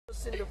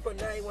sit in the front.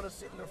 Now you want to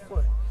sit in the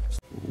front.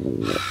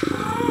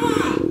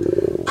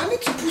 I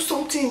need to put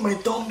something in my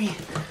tummy.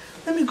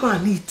 Let me go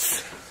and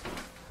eat.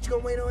 You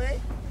gonna wait on 8?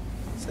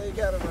 So you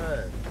got him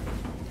on.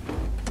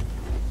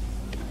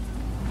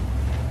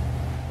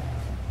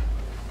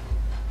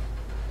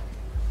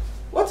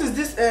 What is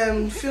this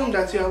film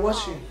that you are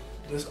watching?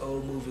 This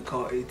old movie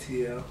called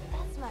ATL.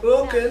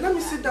 Okay, let me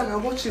sit down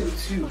and watch it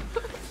with you.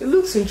 It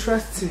looks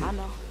interesting. I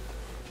know.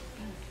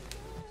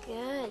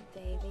 Good,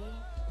 baby.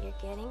 You're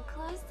getting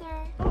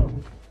closer.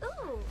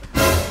 Ooh,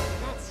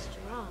 that's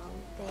strong,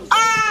 baby.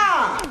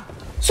 Ah!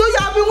 So you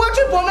have been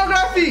watching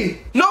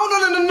pornography? No,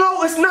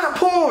 it's not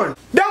porn.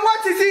 Then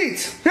what is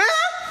it?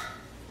 Huh?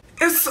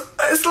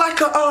 It's like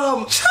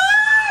a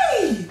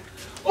Chai!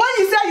 When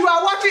you said you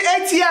are watching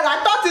ATL,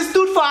 I thought it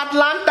stood for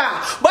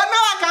Atlanta. But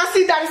now I can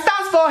see that it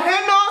stands for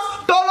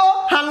Henos,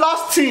 Tolo, and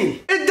Lost Team.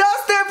 It does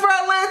stand for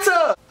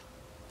Atlanta.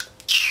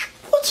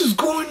 What is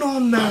going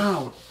on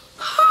now?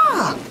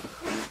 Ha!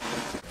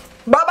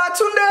 Baba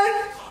Tunde,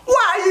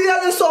 why are you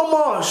yelling so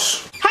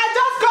much? I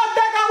just got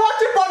Tega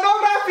watching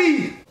pornography.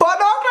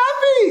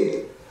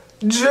 Pornography!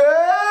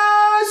 Jesus!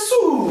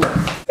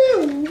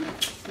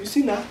 You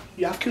see now,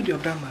 you have killed your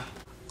grandma.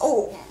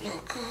 Oh my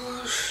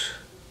gosh.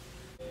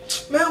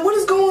 Man, what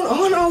is going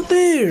on out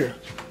there?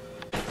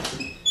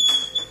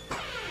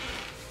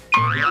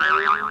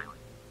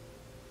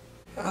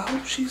 I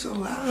hope she's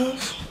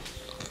alive.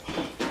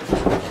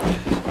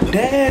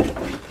 Dad,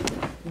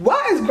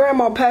 why is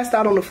Grandma passed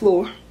out on the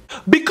floor?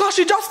 Because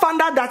she just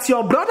found out that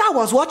your brother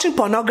was watching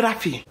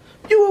pornography.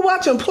 You were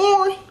watching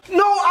porn?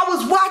 No, I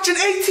was watching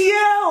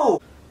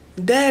ATL.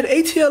 Dad,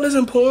 ATL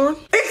isn't porn.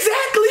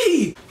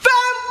 Exactly.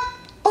 Fam,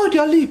 hold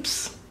your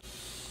lips.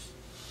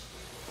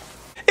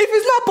 If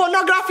it's not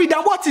pornography,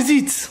 then what is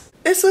it?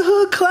 It's a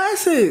hood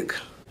classic.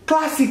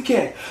 Classic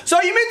care.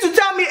 So you mean to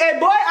tell me a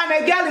boy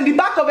and a girl in the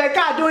back of a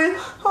car doing,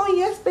 oh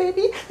yes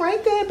baby,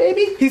 right there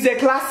baby. He's a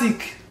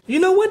classic. You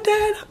know what,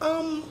 Dad?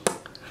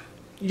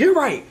 You're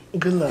right.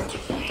 Good luck.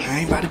 I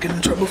ain't about to get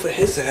in trouble for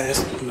his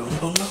ass. No.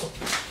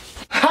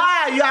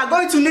 Hi, you are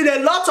going to need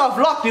a lot of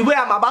luck the way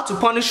I'm about to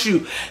punish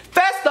you.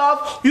 First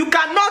off, you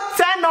cannot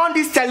turn on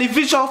this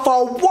television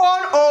for 1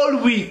 whole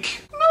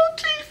week. No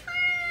TV.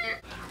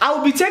 I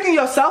will be taking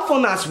your cell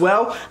phone as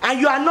well, and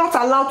you are not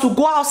allowed to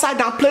go outside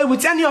and play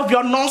with any of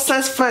your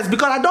nonsense friends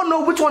because I don't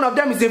know which one of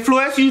them is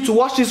influencing you to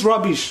watch this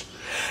rubbish.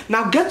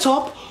 Now get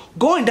up,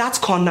 go in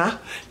that corner,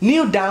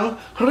 kneel down,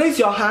 raise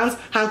your hands,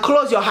 and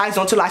close your eyes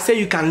until I say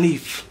you can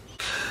leave.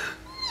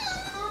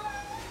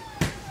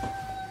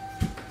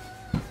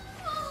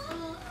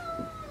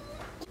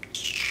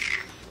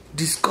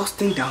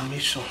 Disgusting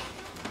Dalmatian.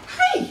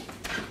 Hey!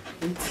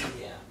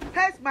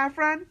 Hey, my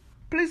friend.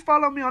 Please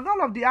follow me on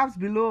all of the apps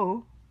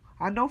below.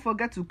 And don't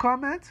forget to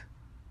comment,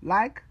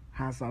 like,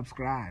 and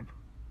subscribe.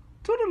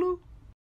 Toodaloo.